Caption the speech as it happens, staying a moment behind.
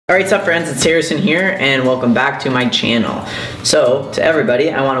Alright, what's up friends, it's Harrison here and welcome back to my channel. So, to everybody,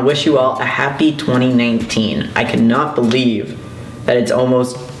 I want to wish you all a happy 2019. I cannot believe that it's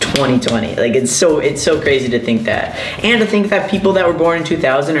almost 2020. Like, it's so crazy to think that. And to think that people that were born in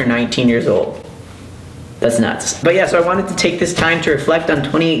 2000 are 19 years old. That's nuts. But yeah, so I wanted to take this time to reflect on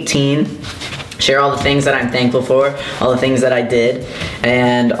 2018, share all the things that I'm thankful for, all the things that I did,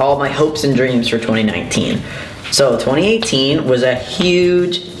 and all my hopes and dreams for 2019. So 2018 was a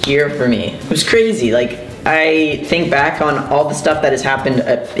huge year for me. It was crazy. Like, I think back on all the stuff that has happened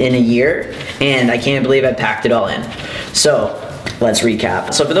in a year, and I can't believe I packed it all in. So let's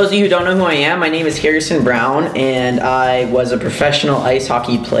recap. So for those of you who don't know who I am, my name is Harrison Browne, and I was a professional ice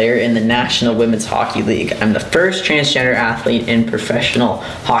hockey player in the National Women's Hockey League. I'm the first transgender athlete in professional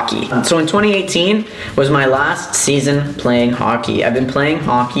hockey. So in 2018 was my last season playing hockey. I've been playing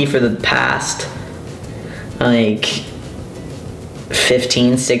hockey for the past like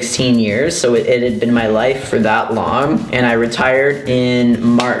 15, 16 years, so it had been my life for that long, and I retired in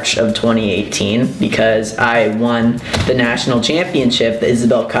March of 2018 because I won the national championship, the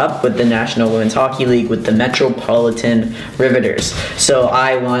Isabel Cup, with the National Women's Hockey League with the Metropolitan Riveters. So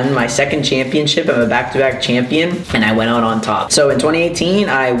I won my second championship. I'm a back-to-back champion, and I went out on top. So in 2018,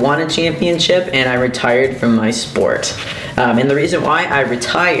 I won a championship, and I retired from my sport. And the reason why I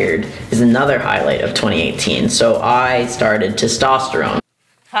retired is another highlight of 2018. So I started testosterone.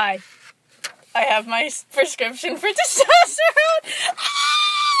 Hi, I have my prescription for testosterone.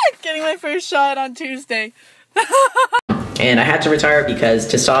 Getting my first shot on Tuesday. And I had to retire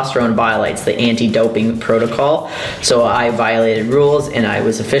because testosterone violates the anti-doping protocol. So I violated rules and I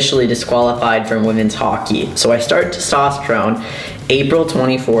was officially disqualified from women's hockey. So I started testosterone April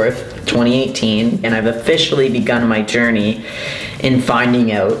 24th, 2018, and I've officially begun my journey in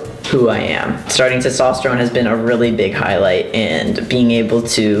finding out who I am. Starting testosterone has been a really big highlight, and being able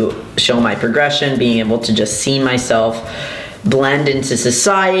to show my progression, being able to just see myself blend into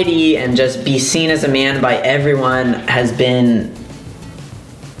society and just be seen as a man by everyone has been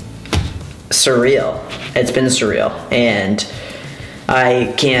surreal. It's been surreal, and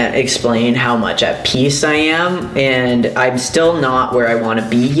I can't explain how much at peace I am, and I'm still not where I want to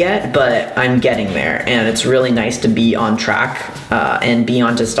be yet, but I'm getting there, and it's really nice to be on track and be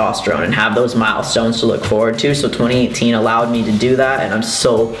on testosterone and have those milestones to look forward to. So 2018 allowed me to do that, and I'm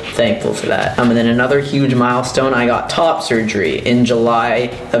so thankful for that. And then another huge milestone, I got top surgery in July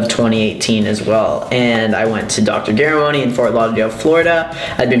of 2018 as well, and I went to Dr. Garamoni in Fort Lauderdale, Florida.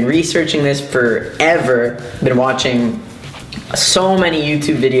 I'd been researching this forever, been watching so many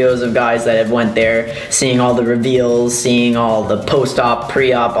YouTube videos of guys that have went there, seeing all the reveals, seeing all the post-op,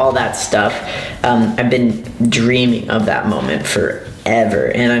 pre-op, all that stuff. I've been dreaming of that moment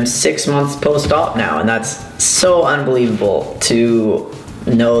forever, and I'm 6 months post-op now, and that's so unbelievable to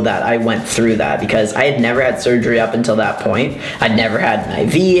know that I went through that, because I had never had surgery up until that point. I'd never had an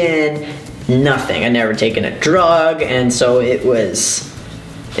IV in, nothing. I'd never taken a drug, and so it was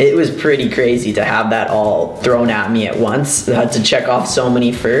pretty crazy to have that all thrown at me at once. I had to check off so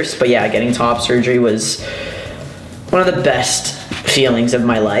many first, but yeah, getting top surgery was one of the best feelings of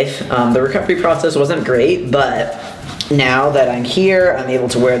my life. The recovery process wasn't great, but now that I'm here, I'm able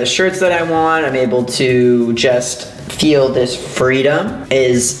to wear the shirts that I want, I'm able to just feel this freedom.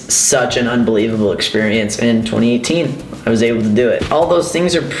 Is such an unbelievable experience. In 2018, I was able to do it. All those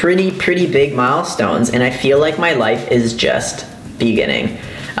things are pretty big milestones, and I feel like my life is just beginning.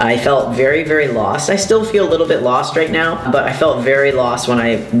 I felt very lost. I still feel a little bit lost right now, but I felt very lost when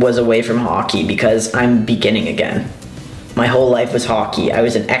I was away from hockey because I'm beginning again. My whole life was hockey. I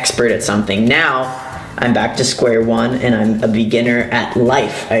was an expert at something. Now I'm back to square one, and I'm a beginner at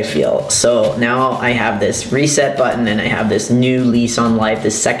life, I feel. So now I have this reset button, and I have this new lease on life,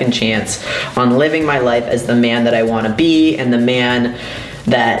 this second chance on living my life as the man that I want to be and the man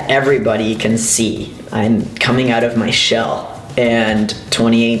that everybody can see. I'm coming out of my shell. And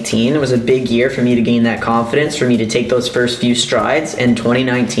 2018 was a big year for me to gain that confidence, for me to take those first few strides. And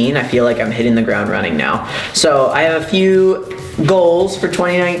 2019, I feel like I'm hitting the ground running now. So I have a few goals for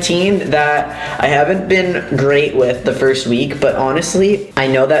 2019 that I haven't been great with the first week, but honestly, I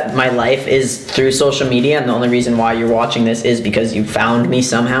know that my life is through social media, and the only reason why you're watching this is because you found me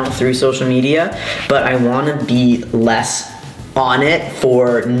somehow through social media. But I want to be less on it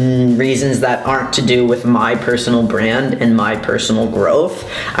for reasons that aren't to do with my personal brand and my personal growth.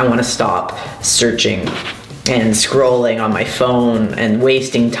 I want to stop searching and scrolling on my phone and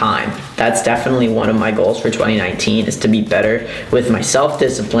wasting time. That's definitely one of my goals for 2019, is to be better with my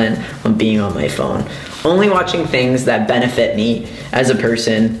self-discipline on being on my phone. Only watching things that benefit me as a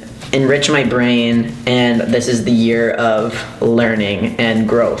person enrich my brain, and this is the year of learning and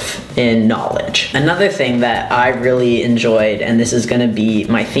growth in knowledge. Another thing that I really enjoyed, and this is gonna be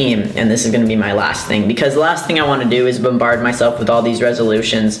my theme, and this is gonna be my last thing, because the last thing I wanna do is bombard myself with all these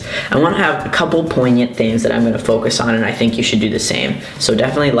resolutions. I wanna have a couple poignant things that I'm gonna focus on, and I think you should do the same. So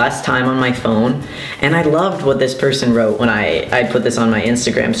definitely less time on my phone. And I loved what this person wrote when I put this on my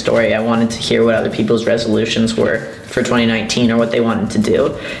Instagram story. I wanted to hear what other people's resolutions were for 2019 or what they wanted to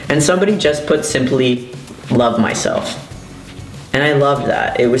do. And somebody just put simply, love myself. And I loved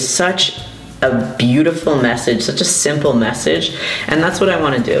that. It was such a beautiful message, such a simple message, and that's what I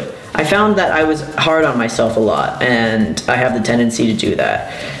want to do. I found that I was hard on myself a lot, and I have the tendency to do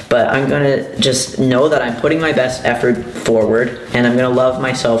that. But I'm gonna just know that I'm putting my best effort forward, and I'm gonna love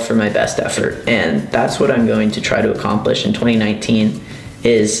myself for my best effort. And that's what I'm going to try to accomplish in 2019,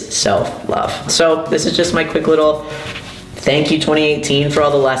 is self-love. So this is just my quick little thank you 2018 for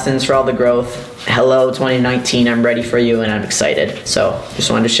all the lessons, for all the growth. Hello 2019, I'm ready for you and I'm excited. So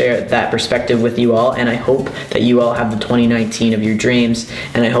just wanted to share that perspective with you all, and I hope that you all have the 2019 of your dreams,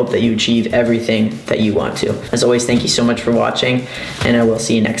 and I hope that you achieve everything that you want to. As always, thank you so much for watching, and I will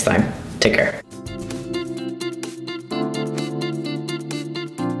see you next time. Take care.